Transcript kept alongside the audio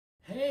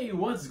Hey,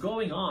 what's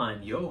going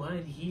on?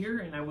 Johan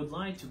here, and I would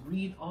like to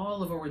greet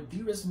all of our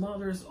dearest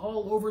mothers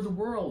all over the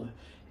world.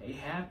 A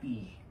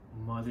happy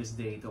Mother's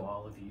Day to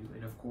all of you,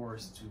 and of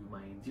course to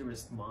my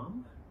dearest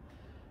mom.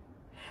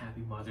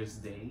 Happy Mother's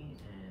Day,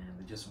 and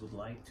I just would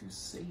like to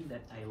say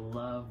that I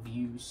love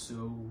you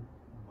so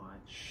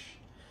much.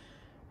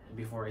 And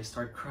before I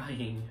start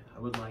crying, I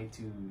would like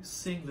to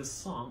sing this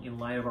song in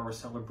light of our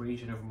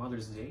celebration of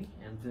Mother's Day,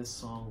 and this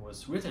song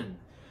was written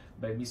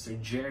by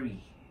Mr.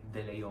 Gerry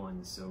De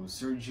Leon. So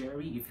Sir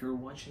Gerry, if you're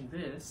watching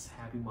this,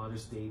 happy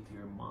Mother's Day to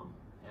your mom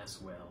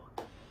as well.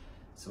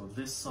 So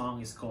this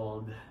song is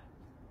called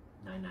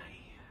Nanay.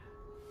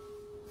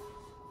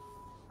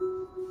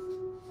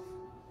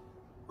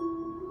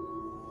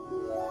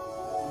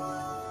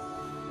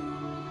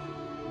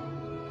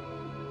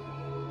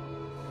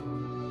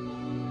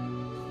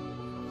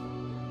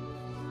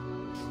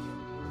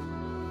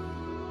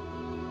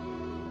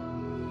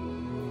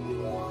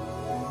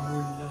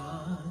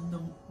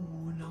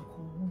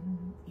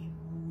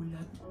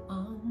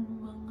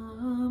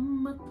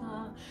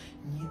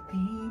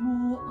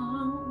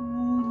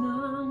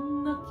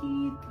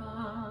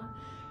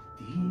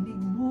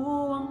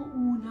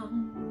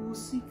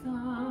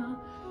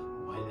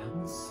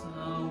 Walang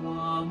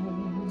sawa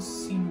mong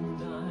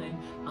sinundan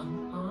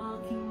ang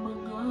aking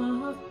mga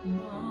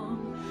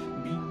hakbang,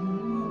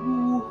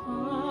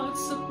 binubuhat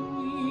sa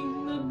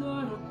tuwing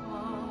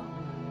nadarapa.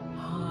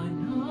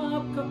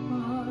 Hanap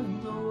kapag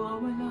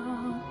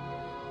nawawala,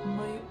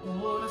 may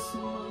oras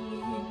mang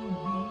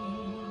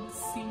hindi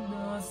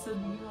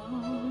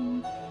sinasadyang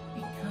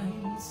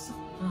ika'y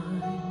saktan,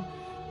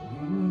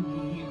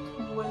 ngunit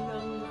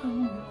walang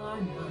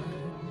hangganan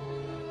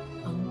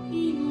ang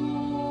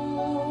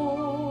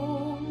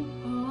iyong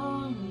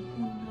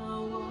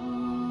pangunawa.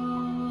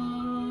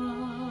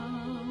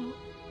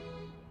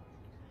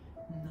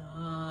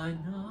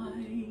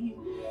 Nanay,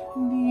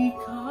 di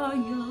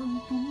kayang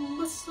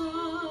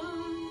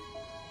tumbasan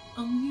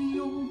ang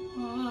iyong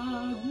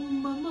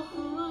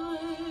pagmamahal.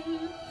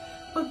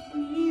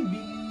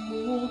 Pag-ibig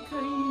mo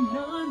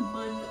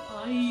kailanman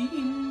ay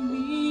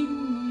hindi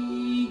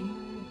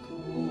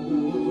humihinto.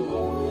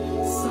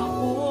 Sa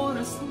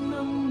oras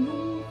ng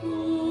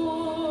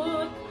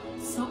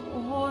sa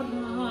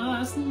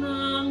oras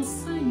ng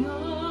saya,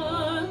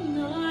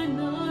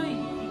 nanay,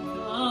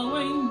 ikaw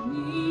ay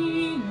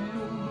hindi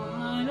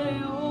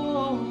lumalayo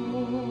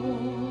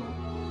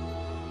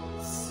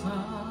sa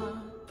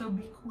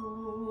tabi ko.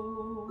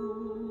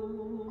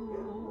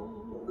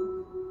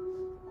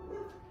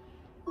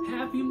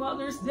 Happy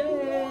Mother's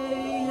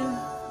Day!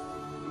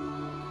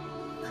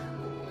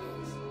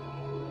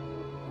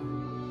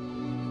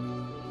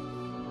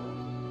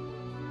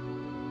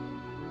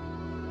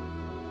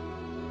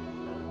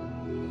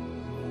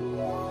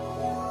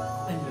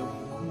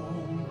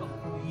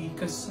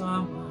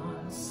 Kasama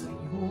sa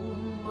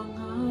iyong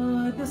mga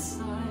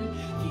dasal,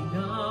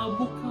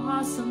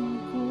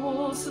 kinabukasan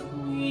ko sa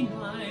tuwin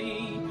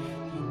ay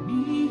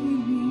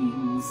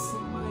hinihiling sa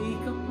may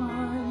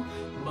kapal.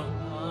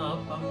 Mga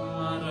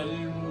pangaral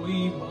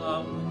mo'y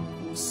baon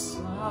ko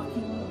sa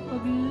aking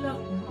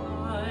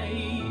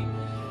paglakbay.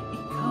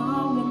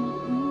 Ikaw ang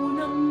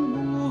unang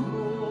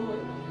guro,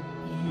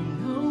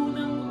 ilaw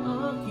ng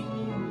aking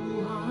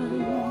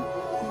buhay.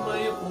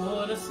 May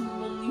oras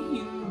mang hindi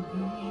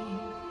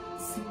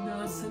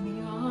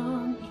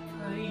sinasadyang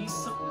ika'y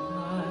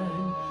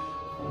saktan,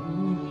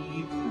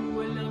 ngunit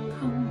walang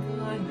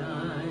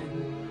hangganan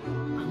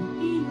ang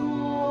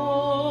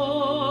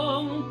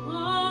iyong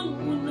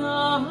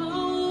pangunawa.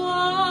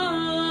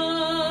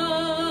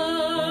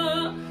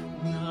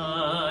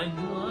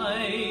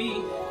 Nanay,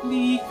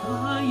 di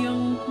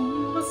kayang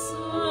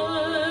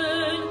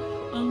tumbasan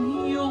ang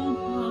iyong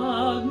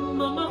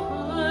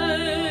pagmamahal.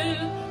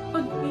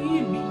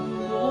 Pag-ibig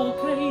mo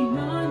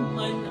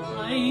kailanman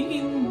ay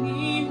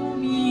hindi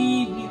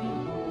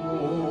humihinto.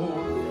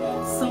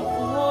 Sa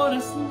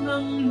oras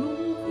ng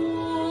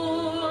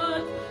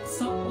lungkot,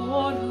 sa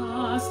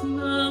oras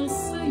ng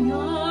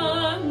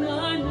saya,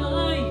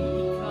 nanay,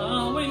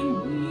 ikaw ay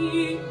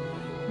hindi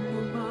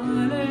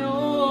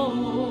lumalayo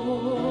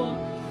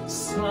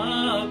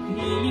sa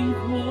piling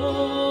ko.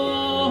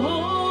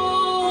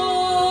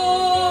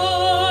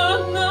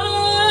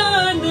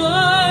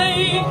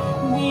 Nanay,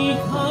 di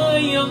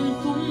kayang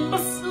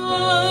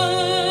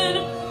tumbasan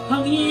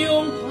ang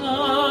iyong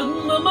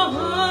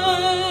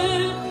pagmamahal.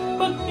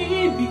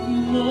 Pag-ibig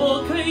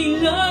mo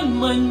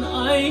kailanman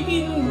ay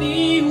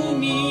hindi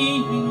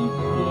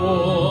humihinto.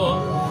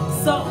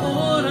 Sa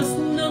oras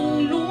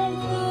ng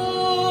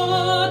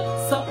lungkot,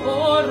 sa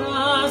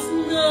oras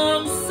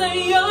ng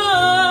saya,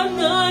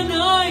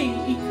 nanay,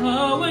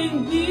 ikaw ay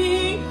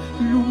hindi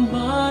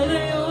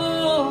lumalayo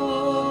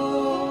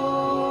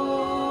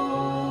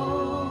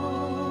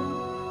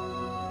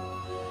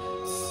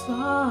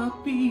sa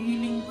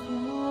piling ko.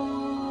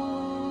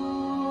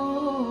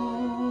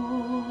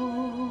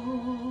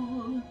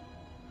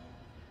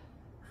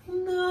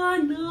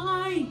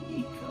 Nanay,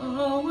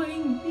 ikaw ay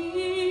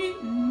hindi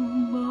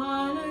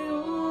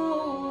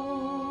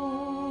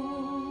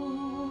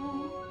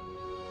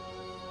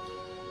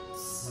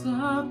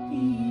sa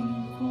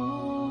piling ko.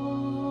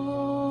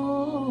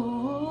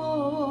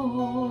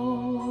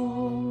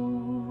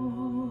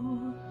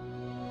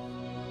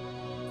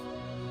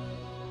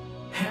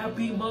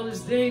 Happy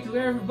Mother's Day to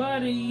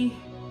everybody!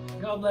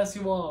 God bless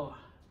you all!